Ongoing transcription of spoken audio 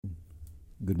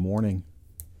Good morning.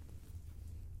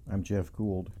 I'm Jeff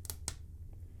Gould.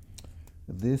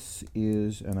 This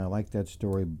is, and I like that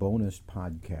story, bonus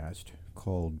podcast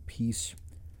called Peace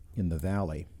in the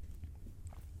Valley.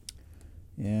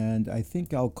 And I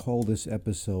think I'll call this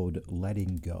episode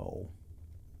Letting Go.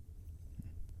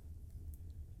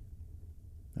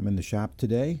 I'm in the shop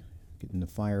today, getting the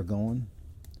fire going.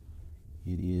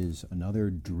 It is another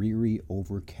dreary,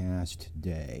 overcast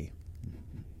day.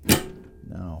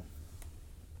 Now,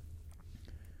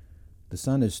 the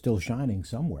sun is still shining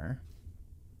somewhere.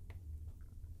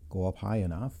 Go up high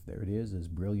enough, there it is, as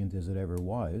brilliant as it ever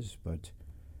was, but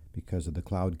because of the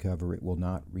cloud cover, it will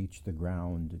not reach the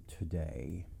ground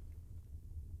today.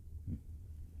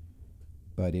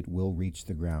 But it will reach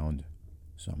the ground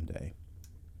someday.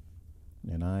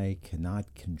 And I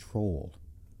cannot control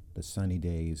the sunny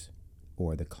days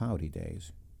or the cloudy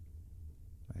days.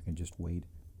 I can just wait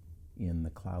in the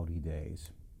cloudy days.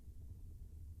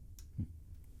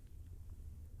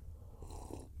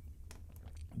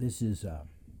 This is a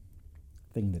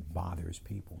thing that bothers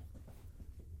people.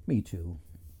 Me too.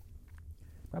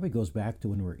 Probably goes back to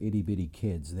when we're itty-bitty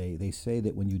kids. They say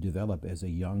that when you develop as a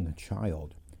young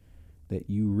child, that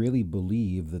you really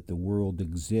believe that the world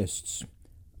exists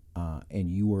and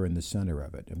you are in the center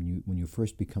of it. I mean, when you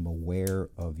first become aware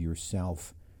of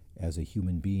yourself as a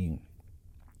human being,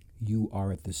 you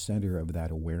are at the center of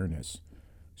that awareness.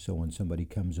 So when somebody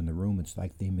comes in the room, it's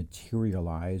like they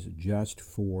materialize just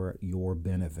for your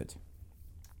benefit.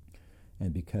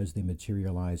 And because they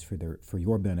materialize for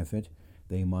your benefit,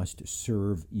 they must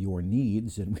serve your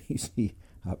needs. And we see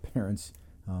parents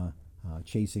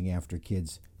chasing after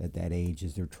kids at that age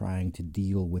as they're trying to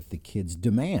deal with the kids'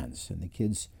 demands. And the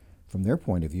kids, from their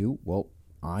point of view, well,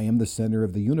 I am the center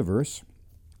of the universe.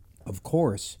 Of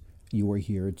course, you are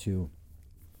here to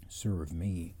serve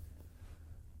me.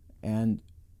 And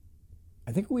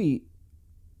I think we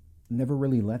never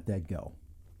really let that go.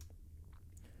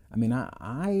 I mean,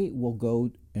 I will go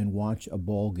and watch a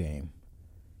ball game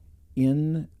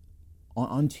on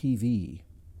TV,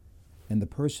 and the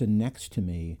person next to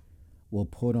me will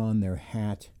put on their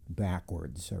hat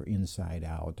backwards or inside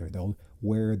out, or they'll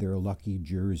wear their lucky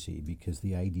jersey, because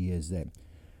the idea is that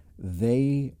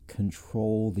they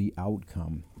control the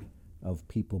outcome of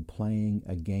people playing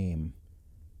a game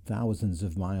thousands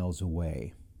of miles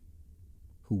away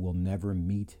who will never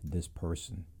meet this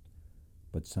person,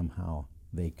 but somehow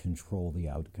they control the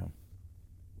outcome.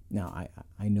 Now,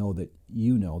 I know that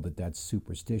you know that that's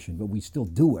superstition, but we still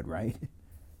do it, right?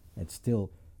 It's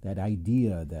still that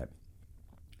idea that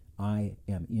I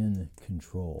am in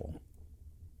control.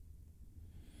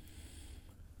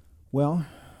 Well,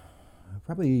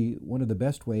 probably one of the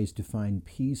best ways to find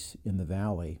peace in the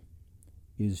valley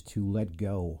is to let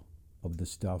go of the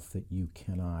stuff that you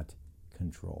cannot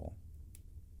control.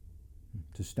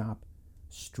 To stop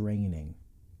straining.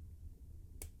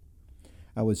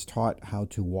 I was taught how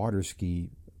to water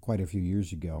ski quite a few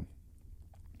years ago.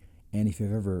 And if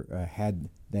you've ever had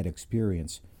that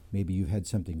experience, maybe you've had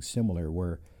something similar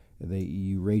where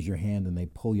you raise your hand and they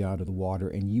pull you out of the water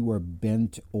and you are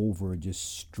bent over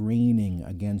just straining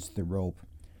against the rope.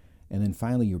 And then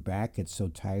finally your back gets so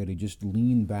tired you just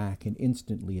lean back and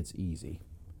instantly it's easy.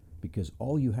 Because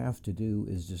all you have to do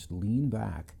is just lean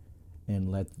back and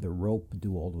let the rope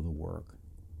do all of the work.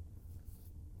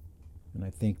 And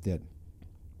I think that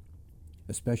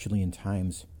especially in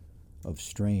times of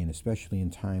strain, especially in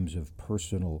times of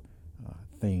personal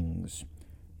things,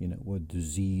 with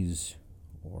disease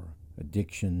or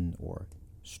addiction or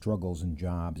struggles in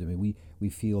jobs, I mean, we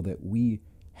feel that we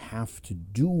have to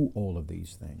do all of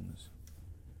these things.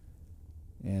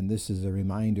 And this is a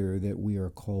reminder that we are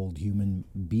called human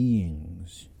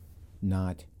beings,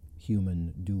 not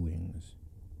human doings.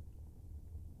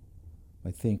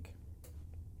 I think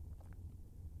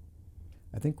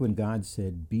when God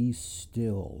said, "Be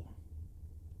still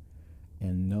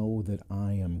and know that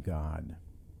I am God,"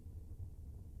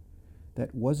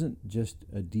 that wasn't just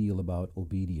a deal about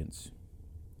obedience.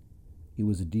 It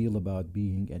was a deal about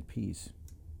being at peace.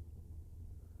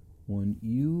 When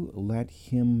you let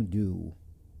Him do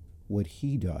what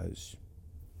He does,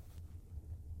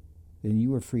 then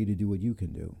you are free to do what you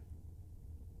can do.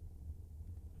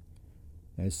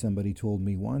 As somebody told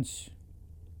me once,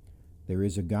 there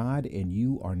is a God and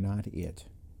you are not it.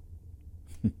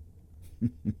 I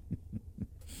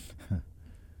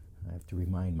have to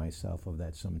remind myself of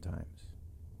that sometimes.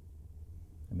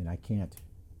 I mean, I can't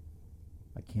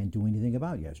do anything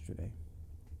about yesterday.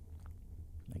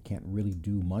 I can't really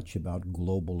do much about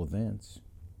global events.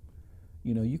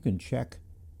 You can check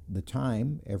the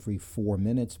time every 4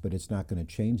 minutes, but it's not going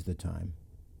to change the time.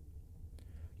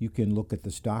 You can look at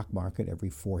the stock market every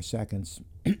 4 seconds,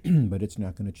 but it's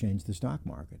not going to change the stock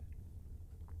market.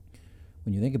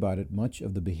 When you think about it, much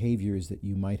of the behaviors that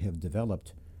you might have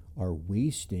developed are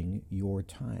wasting your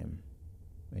time,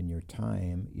 and your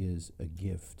time is a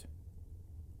gift.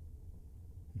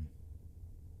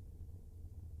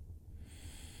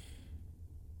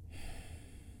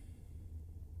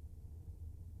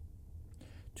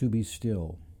 To be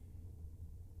still.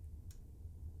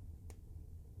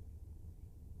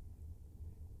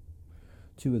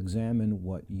 To examine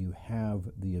what you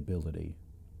have the ability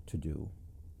to do.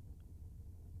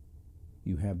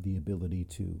 You have the ability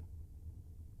to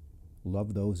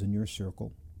love those in your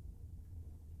circle.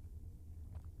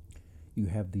 You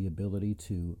have the ability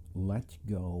to let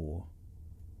go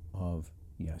of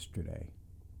yesterday.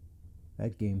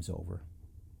 That game's over.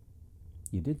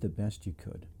 You did the best you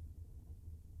could.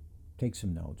 Take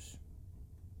some notes.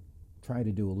 Try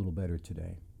to do a little better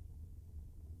today.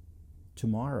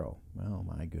 Tomorrow, oh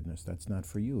my goodness, that's not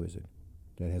for you, is it?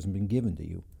 That hasn't been given to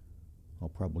you. I'll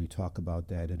probably talk about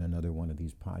that in another one of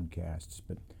these podcasts,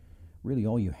 but really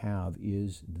all you have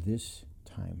is this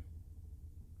time.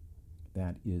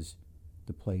 That is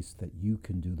the place that you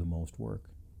can do the most work.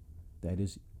 That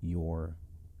is your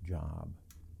job.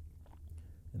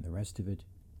 And the rest of it,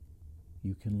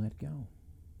 you can let go.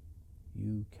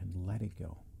 You can let it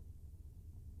go.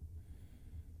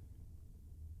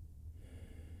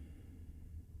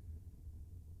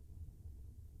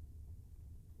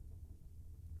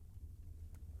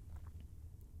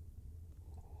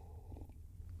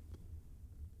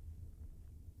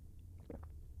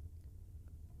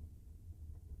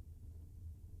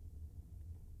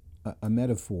 A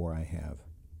metaphor I have.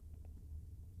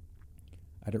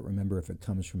 I don't remember if it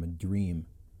comes from a dream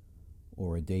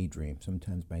or a daydream.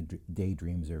 Sometimes my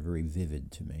daydreams are very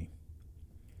vivid to me.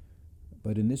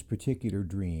 But in this particular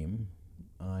dream,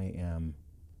 I am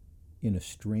in a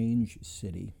strange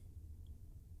city.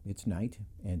 It's night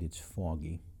and it's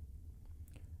foggy.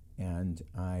 And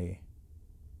I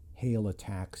hail a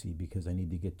taxi because I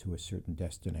need to get to a certain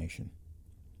destination.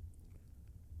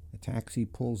 The taxi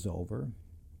pulls over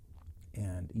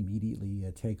and immediately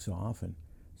takes off, and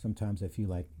sometimes I feel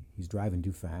like he's driving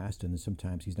too fast, and then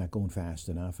sometimes he's not going fast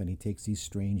enough, and he takes these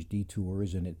strange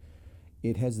detours, and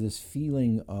it has this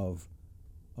feeling of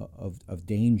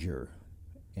danger.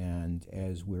 And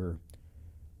as we're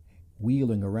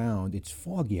wheeling around, it's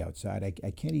foggy outside.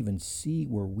 I can't even see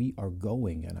where we are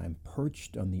going, and I'm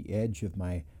perched on the edge of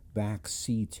my back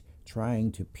seat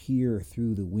trying to peer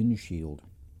through the windshield.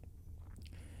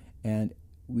 And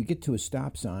we get to a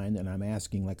stop sign, and I'm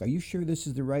asking, like, are you sure this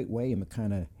is the right way? I'm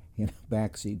kind of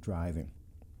backseat driving.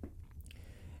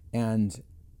 And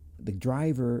the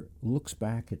driver looks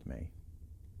back at me,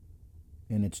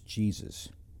 and it's Jesus.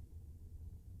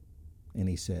 And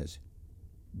he says,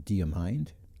 do you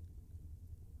mind?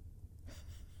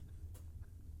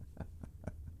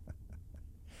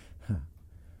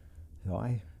 So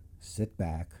I sit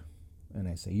back, and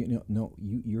I say,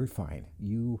 you're fine.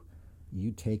 You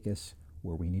take us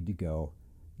where we need to go.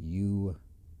 You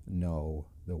know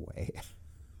the way.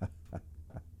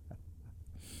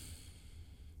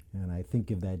 And I think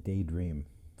of that daydream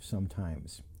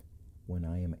sometimes when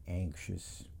I am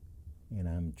anxious and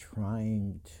I'm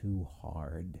trying too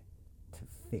hard to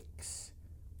fix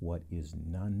what is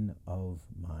none of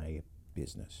my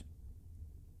business.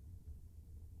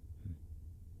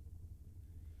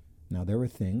 Now, there are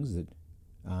things that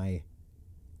I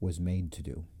was made to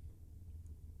do.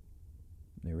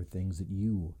 There are things that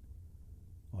you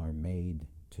are made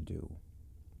to do.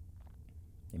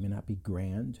 They may not be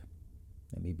grand.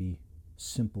 They may be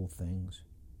simple things.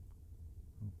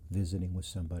 Visiting with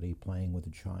somebody, playing with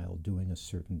a child, doing a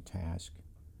certain task,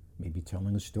 maybe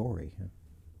telling a story.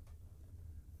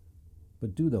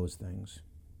 But do those things.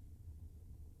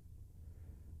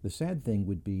 The sad thing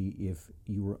would be if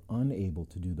you were unable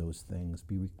to do those things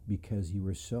because you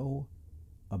were so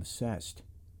obsessed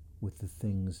with the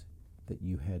things that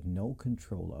you had no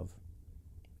control of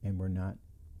and were not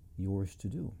yours to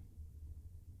do.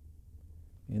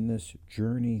 In this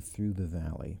journey through the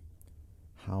valley,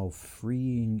 how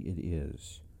freeing it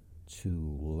is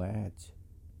to let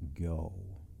go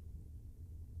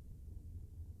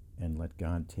and let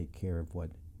God take care of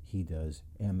what He does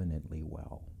eminently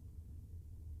well.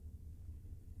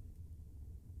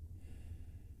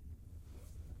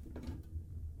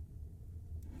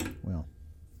 Well,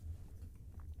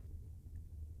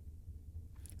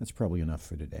 that's probably enough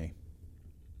for today.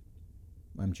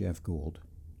 I'm Jeff Gould.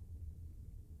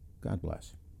 God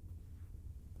bless.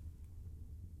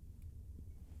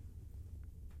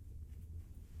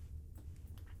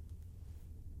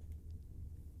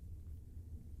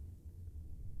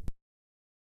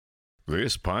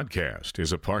 This podcast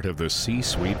is a part of the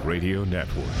C-Suite Radio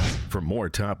Network. For more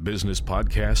top business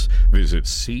podcasts, visit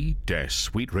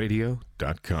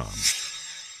c-suiteradio.com.